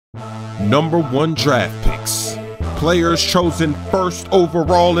#1 draft picks. Players chosen first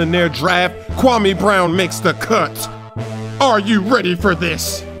overall in their draft. Kwame Brown makes the cut. Are you ready for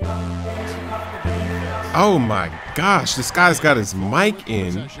this? Oh my gosh, this guy's got his mic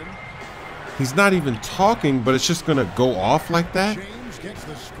in. He's not even talking, but it's just gonna go off like that?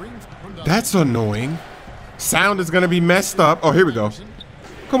 That's annoying. Sound is gonna be messed up. Oh, here we go.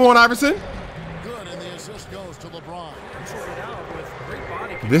 Come on, Iverson.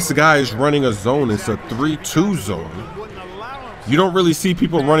 This guy is running a zone. It's a 3-2 zone. You don't really see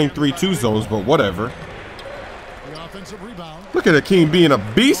people running 3-2 zones, but whatever. Look at Akeem being a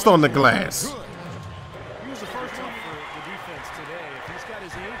beast on the glass.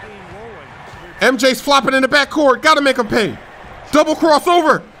 MJ's flopping in the backcourt. Gotta make him pay. Double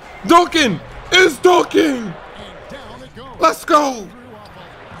crossover. Duncan is dunking. Let's go.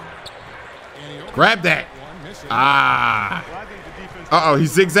 Grab that. Ah. Uh-oh,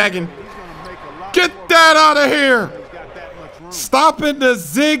 he's zigzagging. Get that out of here. Stopping the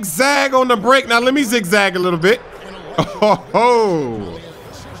zigzag on the break. Now let me zigzag a little bit. Oh.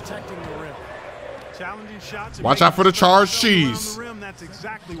 Watch out for the charged cheese.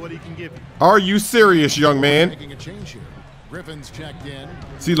 Are you serious, young man?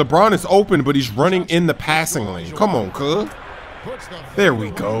 See, LeBron is open, but he's running in the passing lane. Come on, cuz. There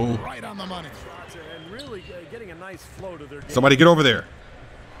we go. Somebody get over there.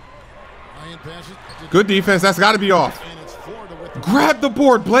 Good defense. That's got to be off. Grab the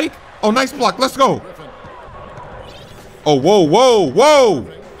board, Blake. Oh, nice block. Let's go. Oh, whoa, whoa, whoa.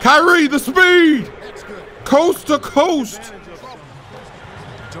 Kyrie, the speed. Coast to coast.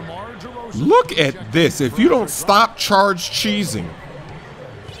 Look at this. If you don't stop charged cheesing.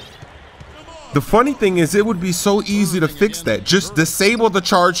 The funny thing is, it would be so easy to fix that. Just disable the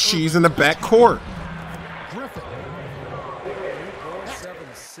charged cheese in the back court.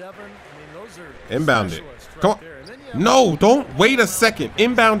 Inbound it. Come on. No, don't wait a second.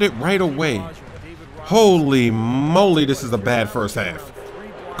 Inbound it right away. Holy moly, this is a bad first half.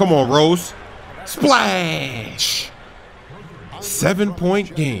 Come on, Rose. Splash.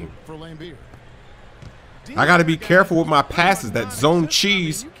 7-point game. I got to be careful with my passes. That zone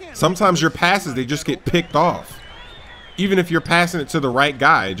cheese, sometimes your passes, they just get picked off. Even if you're passing it to the right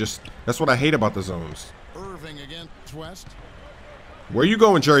guy, that's what I hate about the zones. Where you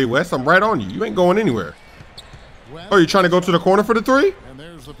going, Jerry West? I'm right on you. You ain't going anywhere. Oh, you trying to go to the corner for the three?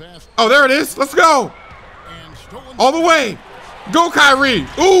 Oh, there it is. Let's go. All the way. Go, Kyrie.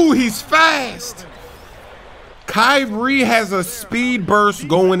 Ooh, he's fast. Kyrie has a speed burst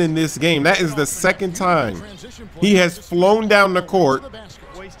going in this game. That is the second time he has flown down the court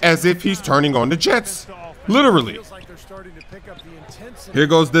as if he's turning on the Jets. Literally. Here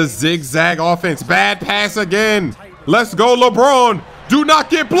goes the zigzag offense. Bad pass again. Let's go, LeBron. Do not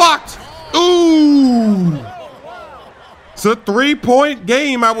get blocked. Ooh. It's a 3-point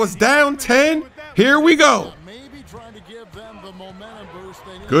game. I was down 10. Here we go.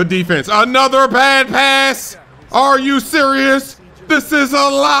 Good defense. Another bad pass. Are you serious? This is a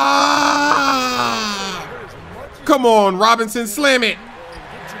lie. Come on, Robinson, slam it.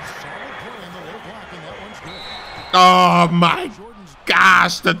 Oh my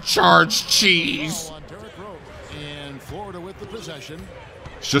gosh, the charged cheese.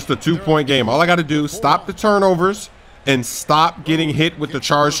 It's just a 2-point game. All I got to do is stop the turnovers and stop getting hit with the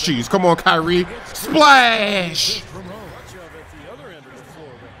charged cheese. Come on, Kyrie. Splash.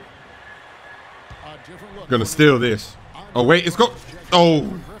 Gonna steal this. Oh, wait, it's go. Oh.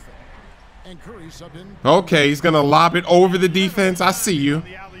 Okay, he's gonna lob it over the defense. I see you.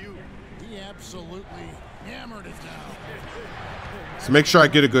 So make sure I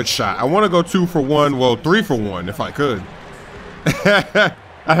get a good shot. I want to go 2 for 1. Well, 3 for 1 if I could. I'd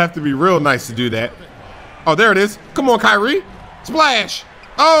have to be real nice to do that. Oh, there it is. Come on, Kyrie. Splash.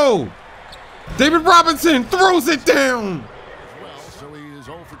 Oh. David Robinson throws it down.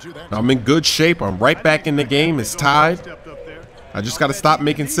 I'm in good shape. I'm right back in the game. It's tied. I just got to stop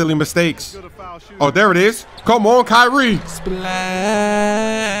making silly mistakes. Oh, there it is. Come on, Kyrie. Splash.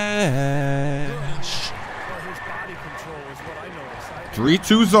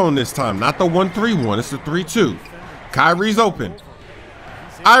 3-2 zone this time. Not the 1-3-1. It's the 3-2. Kyrie's open.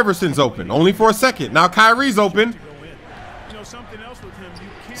 Iverson's open. Only for a second. Now Kyrie's open.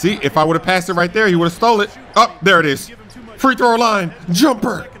 See, if I would have passed it right there, he would have stole it. Oh, there it is. Free throw line.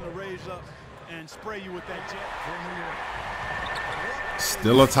 Jumper.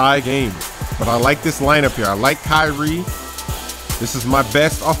 Still a tie game. But I like this lineup here. I like Kyrie. This is my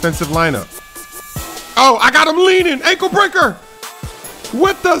best offensive lineup. Oh, I got him leaning. Ankle breaker.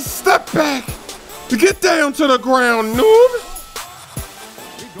 With the step back. To get down to the ground, noob.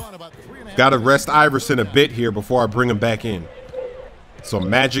 Gotta rest Iverson a bit here before I bring him back in. So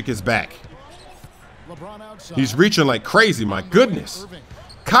Magic is back. He's reaching like crazy, my goodness.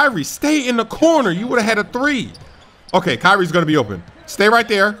 Kyrie, stay in the corner. You would have had a 3. Okay, Kyrie's gonna be open. Stay right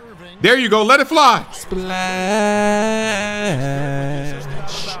there. There you go, let it fly. Splash.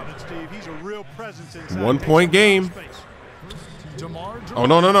 1 point game. Oh,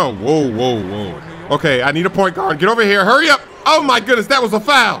 no. Whoa. Okay, I need a point guard. Get over here, hurry up. Oh my goodness, that was a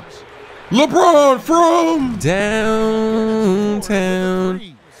foul. LeBron from Downtown.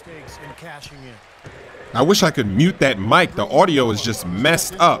 I wish I could mute that mic. The audio is just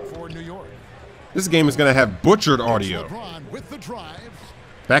messed up. This game is gonna have butchered audio.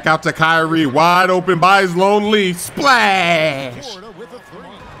 Back out to Kyrie, wide open by his lonely splash.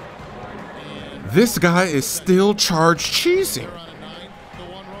 This guy is still charged cheesing.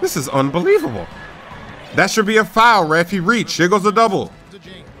 This is unbelievable. That should be a foul, ref. He reached. Here goes a double.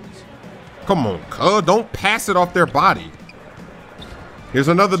 Come on, cuz. Don't pass it off their body. Here's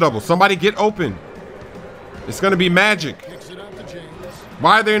another double. Somebody get open. It's going to be Magic.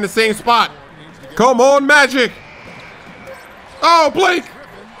 Why are they in the same spot? Come on, Magic. Oh, Blake.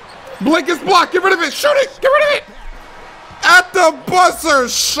 Blake is blocked. Get rid of it. Shoot it. Get rid of it. At the buzzer.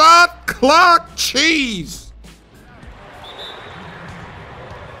 Shot clock cheese.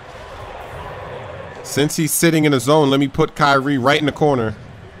 Since he's sitting in the zone, let me put Kyrie right in the corner.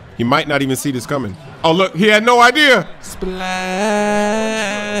 He might not even see this coming. Oh, look. He had no idea. Splash.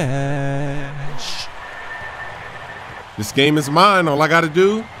 This game is mine. All I got to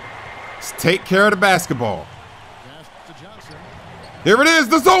do is take care of the basketball. Here it is.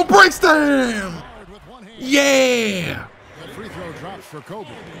 The zone breaks down. Yeah.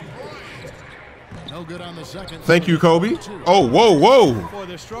 Thank you, Kobe. Oh, whoa.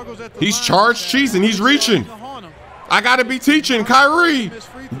 He's charged cheesing. He's reaching. I got to be teaching. Kyrie.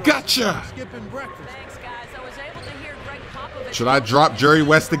 Gotcha. Should I drop Jerry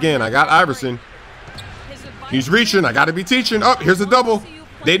West again? I got Iverson. He's reaching. I got to be teaching. Oh, here's a double.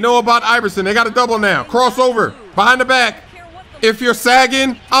 They know about Iverson. They got a double now. Crossover. Behind the back. If you're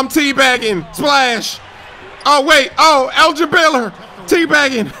sagging, I'm teabagging. Splash. Oh, wait. Oh, Elgin Baylor.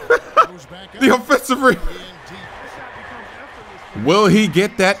 Teabagging. The offensive rebound. Will he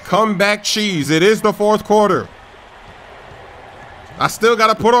get that comeback cheese? It is the fourth quarter. I still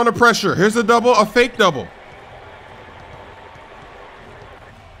got to put on the pressure. Here's a double, a fake double.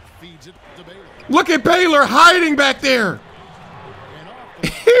 Look at Baylor hiding back there.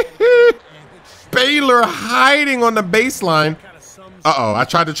 Baylor hiding on the baseline. Uh-oh, I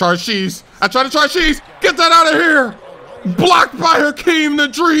tried to charge cheese. Get that out of here. Blocked by Hakeem the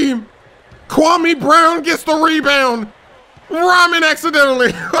Dream. Kwame Brown gets the rebound. Ramen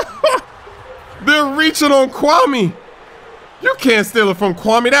accidentally. They're reaching on Kwame. You can't steal it from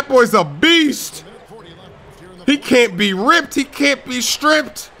Kwame. That boy's a beast. He can't be ripped. He can't be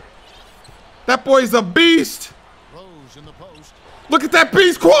stripped. That boy's a beast. Look at that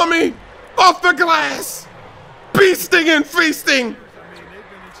beast, Kwame. Off the glass. Beasting and feasting.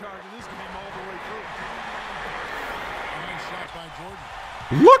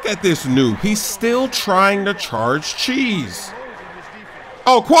 Look at this noob. He's still trying to charge cheese.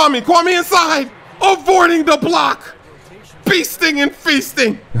 Oh, Kwame inside. Avoiding the block. Beasting and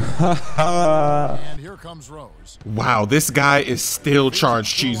feasting. And here comes Rose. Wow, this guy is still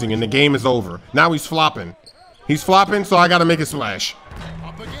charged cheesing and the game is over. Now he's flopping. He's flopping, so I got to make a splash.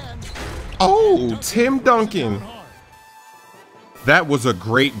 Oh, Tim Duncan. That was a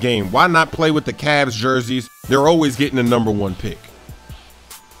great game. Why not play with the Cavs jerseys? They're always getting the #1 pick.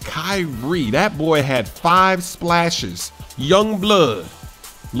 Kyrie, that boy had 5 splashes. Young blood.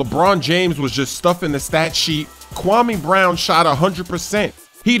 LeBron James was just stuffing the stat sheet. Kwame Brown shot 100%.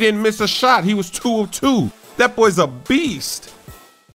 He didn't miss a shot. He was 2 of 2. That boy's a beast.